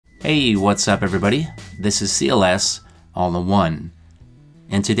Hey, what's up everybody? This is C.L.S. all in one.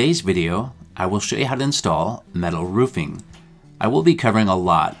 In today's video, I will show you how to install metal roofing. I will be covering a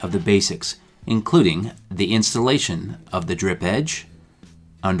lot of the basics, including the installation of the drip edge,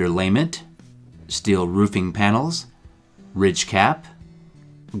 underlayment, steel roofing panels, ridge cap,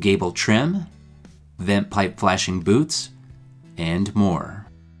 gable trim, vent pipe flashing boots, and more.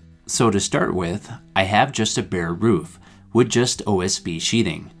 So to start with, I have just a bare roof with just OSB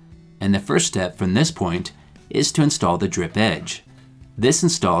sheathing. And the first step from this point is to install the drip edge. This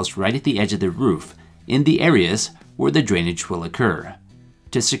installs right at the edge of the roof in the areas where the drainage will occur.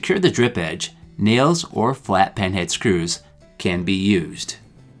 To secure the drip edge, nails or flat panhead screws can be used.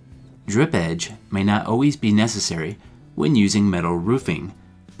 Drip edge may not always be necessary when using metal roofing,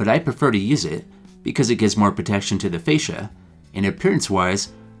 but I prefer to use it because it gives more protection to the fascia, and appearance-wise,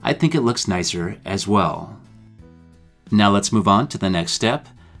 I think it looks nicer as well. Now let's move on to the next step,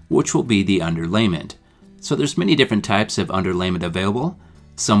 which will be the underlayment. So there's many different types of underlayment available,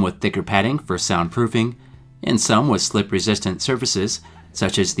 some with thicker padding for soundproofing, and some with slip-resistant surfaces,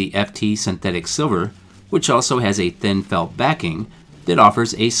 such as the FT synthetic silver, which also has a thin felt backing that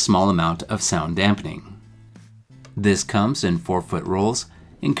offers a small amount of sound dampening. This comes in 4-foot rolls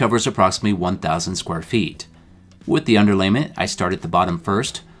and covers approximately 1,000 square feet. With the underlayment, I start at the bottom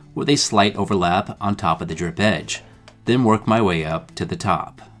first with a slight overlap on top of the drip edge, then work my way up to the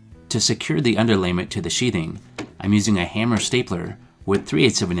top. To secure the underlayment to the sheathing, I'm using a hammer stapler with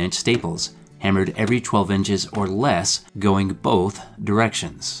 3/8 of an inch staples, hammered every 12 inches or less, going both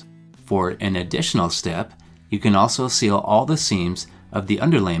directions. For an additional step, you can also seal all the seams of the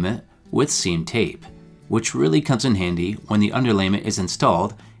underlayment with seam tape, which really comes in handy when the underlayment is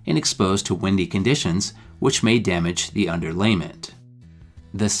installed and exposed to windy conditions, which may damage the underlayment.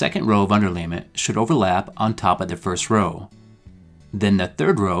 The second row of underlayment should overlap on top of the first row. Then the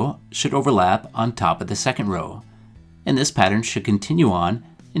third row should overlap on top of the second row, and this pattern should continue on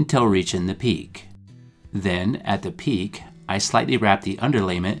until reaching the peak. Then at the peak, I slightly wrap the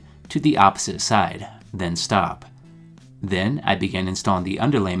underlayment to the opposite side, then stop. Then I begin installing the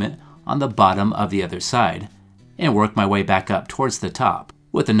underlayment on the bottom of the other side, and work my way back up towards the top,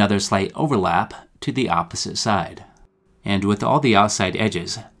 with another slight overlap to the opposite side. And with all the outside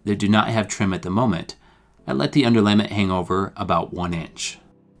edges that do not have trim at the moment, I let the underlayment hang over about 1 inch.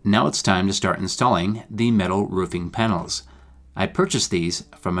 Now it's time to start installing the metal roofing panels. I purchased these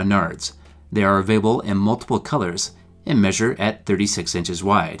from Menards. They are available in multiple colors and measure at 36 inches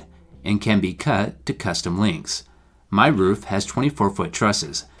wide and can be cut to custom lengths. My roof has 24-foot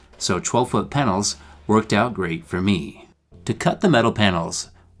trusses, so 12-foot panels worked out great for me. To cut the metal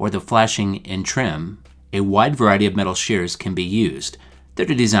panels or the flashing and trim, a wide variety of metal shears can be used that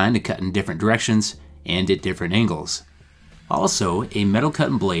are designed to cut in different directions and at different angles. Also, a metal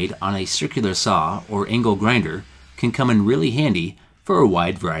cutting blade on a circular saw or angle grinder can come in really handy for a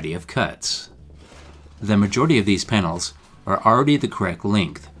wide variety of cuts. The majority of these panels are already the correct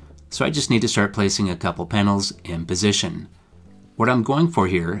length, so I just need to start placing a couple panels in position. What I'm going for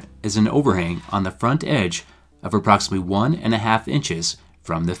here is an overhang on the front edge of approximately 1.5 inches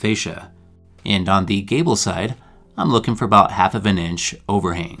from the fascia. And on the gable side, I'm looking for about 1/2 inch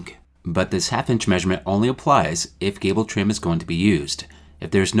overhang. But this 1/2 inch measurement only applies if gable trim is going to be used.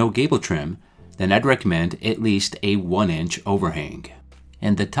 If there's no gable trim, then I'd recommend at least a 1 inch overhang.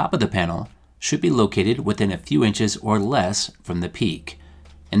 And the top of the panel should be located within a few inches or less from the peak.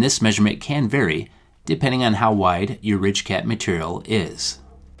 And this measurement can vary depending on how wide your ridge cap material is.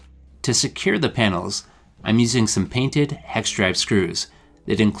 To secure the panels, I'm using some painted hex drive screws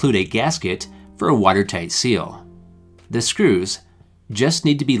that include a gasket for a watertight seal. The screws just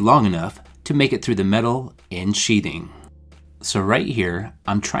need to be long enough to make it through the metal and sheathing. So right here,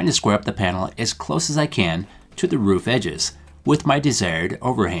 I'm trying to square up the panel as close as I can to the roof edges with my desired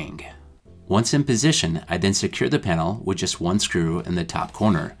overhang. Once in position, I then secure the panel with just one screw in the top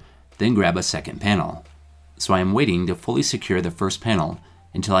corner, then grab a second panel. So I am waiting to fully secure the first panel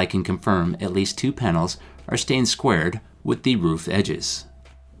until I can confirm at least 2 panels are staying squared with the roof edges.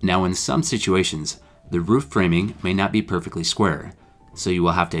 Now in some situations, the roof framing may not be perfectly square, so you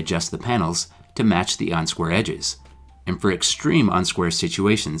will have to adjust the panels to match the unsquare edges. And for extreme unsquare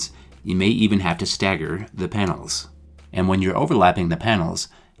situations, you may even have to stagger the panels. And when you're overlapping the panels,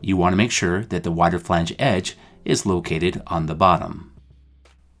 you want to make sure that the wider flange edge is located on the bottom.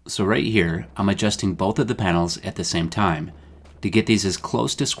 So right here, I'm adjusting both of the panels at the same time to get these as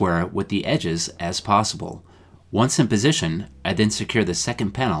close to square with the edges as possible. Once in position, I then secure the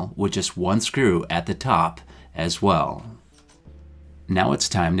second panel with just one screw at the top as well. Now it's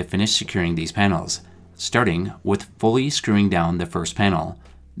time to finish securing these panels, starting with fully screwing down the first panel,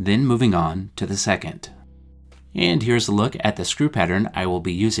 then moving on to the second. And here's a look at the screw pattern I will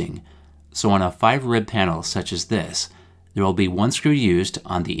be using. So on a 5-rib panel such as this, there will be 1 screw used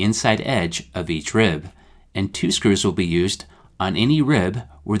on the inside edge of each rib, and 2 screws will be used on any rib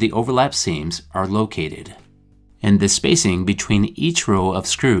where the overlap seams are located. And the spacing between each row of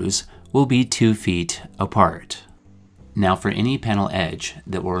screws will be 2 feet apart. Now for any panel edge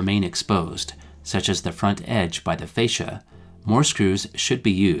that will remain exposed, such as the front edge by the fascia, more screws should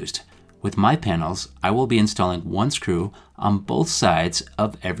be used. With my panels, I will be installing 1 screw on both sides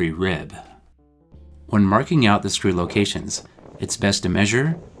of every rib. When marking out the screw locations, it's best to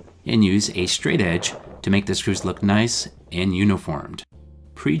measure and use a straight edge to make the screws look nice and uniformed.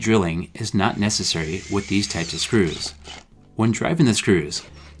 Pre-drilling is not necessary with these types of screws. When driving the screws,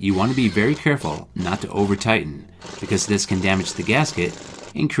 you want to be very careful not to over-tighten, because this can damage the gasket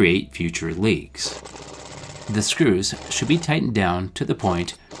and create future leaks. The screws should be tightened down to the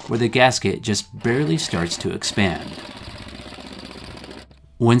point where the gasket just barely starts to expand.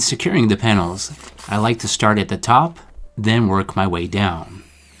 When securing the panels, I like to start at the top, then work my way down.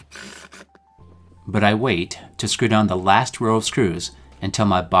 But I wait to screw down the last row of screws until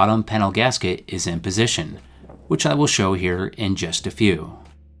my bottom panel gasket is in position, which I will show here in just a few.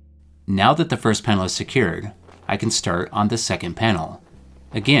 Now that the first panel is secured, I can start on the second panel.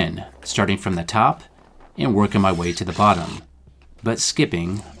 Again, starting from the top and working my way to the bottom, but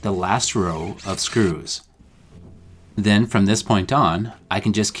skipping the last row of screws. Then from this point on, I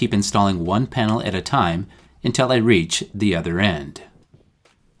can just keep installing 1 panel at a time until I reach the other end.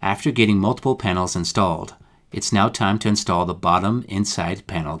 After getting multiple panels installed, it's now time to install the bottom inside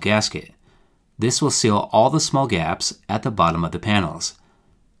panel gasket. This will seal all the small gaps at the bottom of the panels.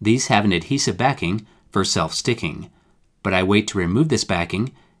 These have an adhesive backing for self-sticking, but I wait to remove this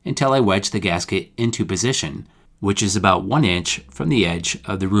backing until I wedge the gasket into position, which is about 1 inch from the edge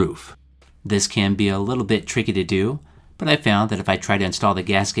of the roof. This can be a little bit tricky to do, but I found that if I try to install the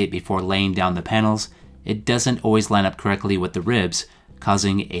gasket before laying down the panels, it doesn't always line up correctly with the ribs,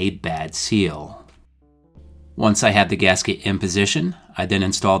 causing a bad seal. Once I have the gasket in position, I then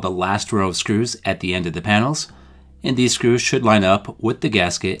install the last row of screws at the end of the panels, and these screws should line up with the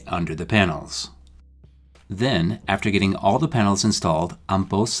gasket under the panels. Then, after getting all the panels installed on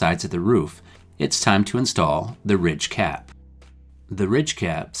both sides of the roof, it's time to install the ridge cap. The ridge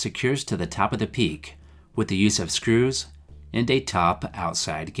cap secures to the top of the peak with the use of screws and a top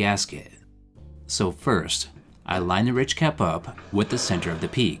outside gasket. So first, I line the ridge cap up with the center of the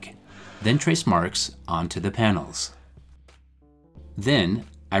peak, then trace marks onto the panels. Then,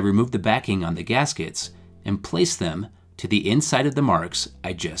 I remove the backing on the gaskets and place them to the inside of the marks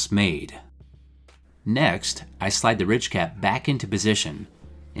I just made. Next, I slide the ridge cap back into position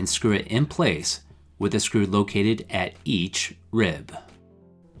and screw it in place with a screw located at each rib.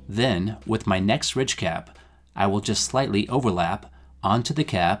 Then, with my next ridge cap, I will just slightly overlap onto the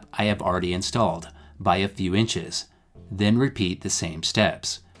cap I have already installed by a few inches, then repeat the same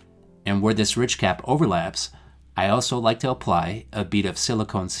steps. And where this ridge cap overlaps, I also like to apply a bead of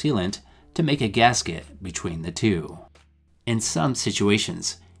silicone sealant to make a gasket between the two. In some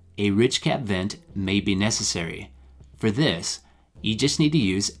situations, a ridge cap vent may be necessary. For this, you just need to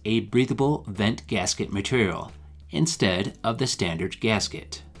use a breathable vent gasket material instead of the standard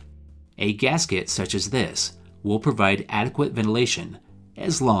gasket. A gasket such as this will provide adequate ventilation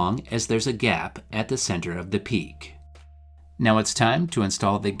as long as there's a gap at the center of the peak. Now it's time to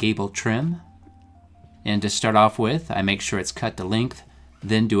install the Gable Trim. And to start off with, I make sure it's cut to length,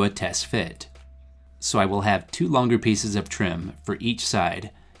 then do a test fit. So I will have 2 longer pieces of trim for each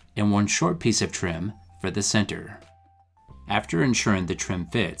side and 1 short piece of trim for the center. After ensuring the trim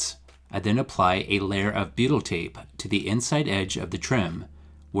fits, I then apply a layer of butyl tape to the inside edge of the trim,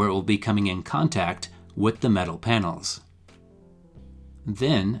 where it will be coming in contact with the metal panels.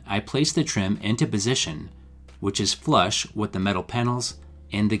 Then I place the trim into position, which is flush with the metal panels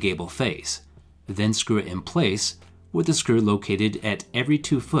and the gable face, then screw it in place with a screw located at every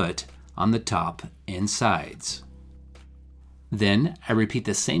 2 foot on the top and sides. Then I repeat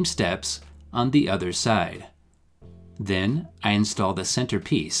the same steps on the other side. Then I install the center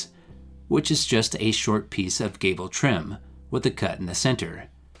piece, which is just a short piece of gable trim with a cut in the center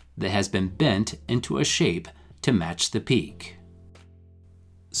that has been bent into a shape to match the peak.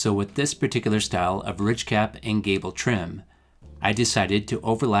 So with this particular style of ridge cap and gable trim, I decided to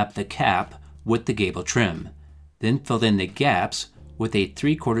overlap the cap with the gable trim, then fill in the gaps with a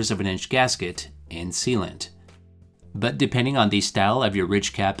 3/4 inch gasket and sealant. But depending on the style of your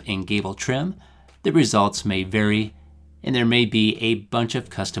ridge cap and gable trim, the results may vary and there may be a bunch of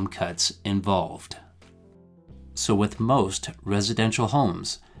custom cuts involved. So with most residential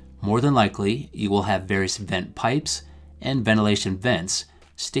homes, more than likely you will have various vent pipes and ventilation vents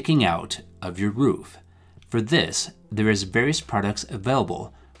sticking out of your roof. For this, there is various products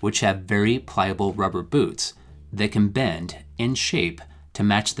available which have very pliable rubber boots that can bend in shape to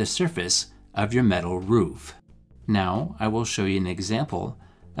match the surface of your metal roof. Now I will show you an example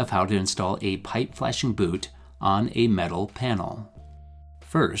of how to install a pipe flashing boot on a metal panel.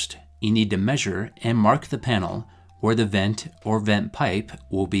 First, you need to measure and mark the panel where the vent or vent pipe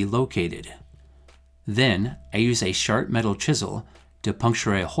will be located. Then I use a sharp metal chisel to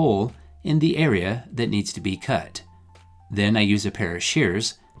puncture a hole in the area that needs to be cut. Then I use a pair of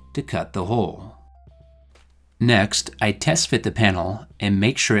shears to cut the hole. Next, I test fit the panel and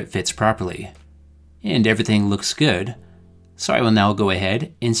make sure it fits properly. And everything looks good, so I will now go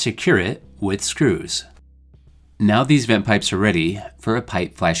ahead and secure it with screws. Now these vent pipes are ready for a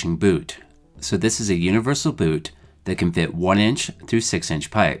pipe flashing boot. So this is a universal boot that can fit 1-inch through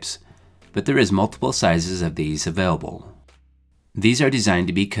 6-inch pipes, but there is multiple sizes of these available. These are designed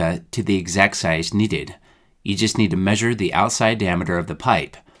to be cut to the exact size needed. You just need to measure the outside diameter of the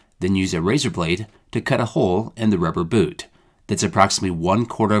pipe, then use a razor blade to cut a hole in the rubber boot that's approximately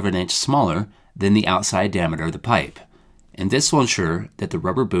 1/4 of an inch smaller than the outside diameter of the pipe. And this will ensure that the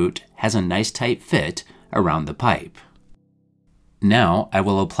rubber boot has a nice tight fit around the pipe. Now I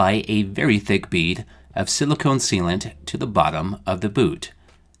will apply a very thick bead of silicone sealant to the bottom of the boot,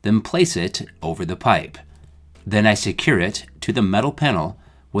 then place it over the pipe. Then I secure it to the metal panel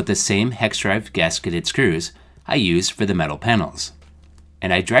with the same hex drive gasketed screws I use for the metal panels.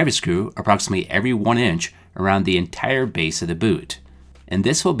 And I drive a screw approximately every 1 inch around the entire base of the boot. And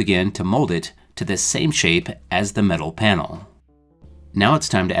this will begin to mold it to the same shape as the metal panel. Now it's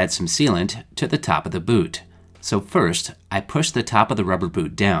time to add some sealant to the top of the boot. So first, I push the top of the rubber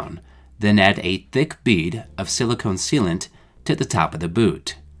boot down, then add a thick bead of silicone sealant to the top of the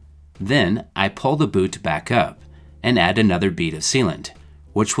boot. Then I pull the boot back up and add another bead of sealant,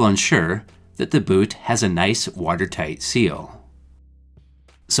 which will ensure that the boot has a nice watertight seal.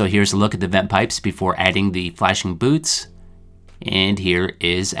 So here's a look at the vent pipes before adding the flashing boots, and here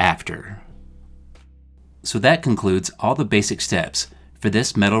is after. So that concludes all the basic steps for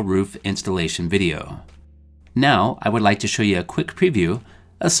this metal roof installation video. Now I would like to show you a quick preview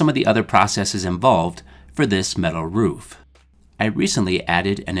of some of the other processes involved for this metal roof. I recently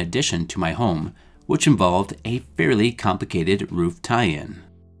added an addition to my home which involved a fairly complicated roof tie-in.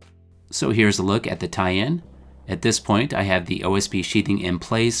 So here's a look at the tie-in. At this point I have the OSB sheathing in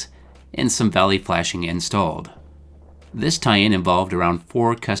place and some valley flashing installed. This tie-in involved around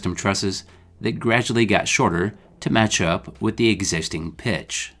 4 custom trusses that gradually got shorter to match up with the existing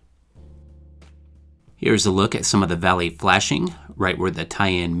pitch. Here's a look at some of the valley flashing right where the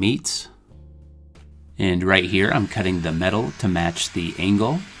tie-in meets. And right here I'm cutting the metal to match the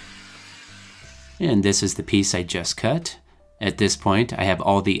angle. And this is the piece I just cut. At this point I have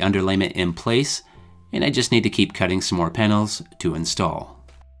all the underlayment in place and I just need to keep cutting some more panels to install.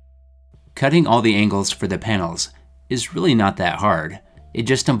 Cutting all the angles for the panels is really not that hard. It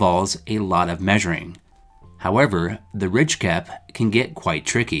just involves a lot of measuring. However, the ridge cap can get quite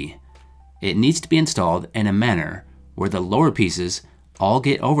tricky. It needs to be installed in a manner where the lower pieces all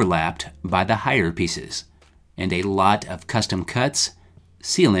get overlapped by the higher pieces, and a lot of custom cuts,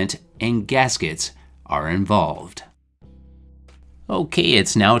 sealant, and gaskets are involved. Okay,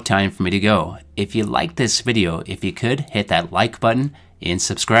 it's now time for me to go. If you liked this video, if you could, hit that like button and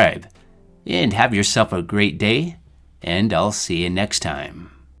subscribe. And have yourself a great day, and I'll see you next time.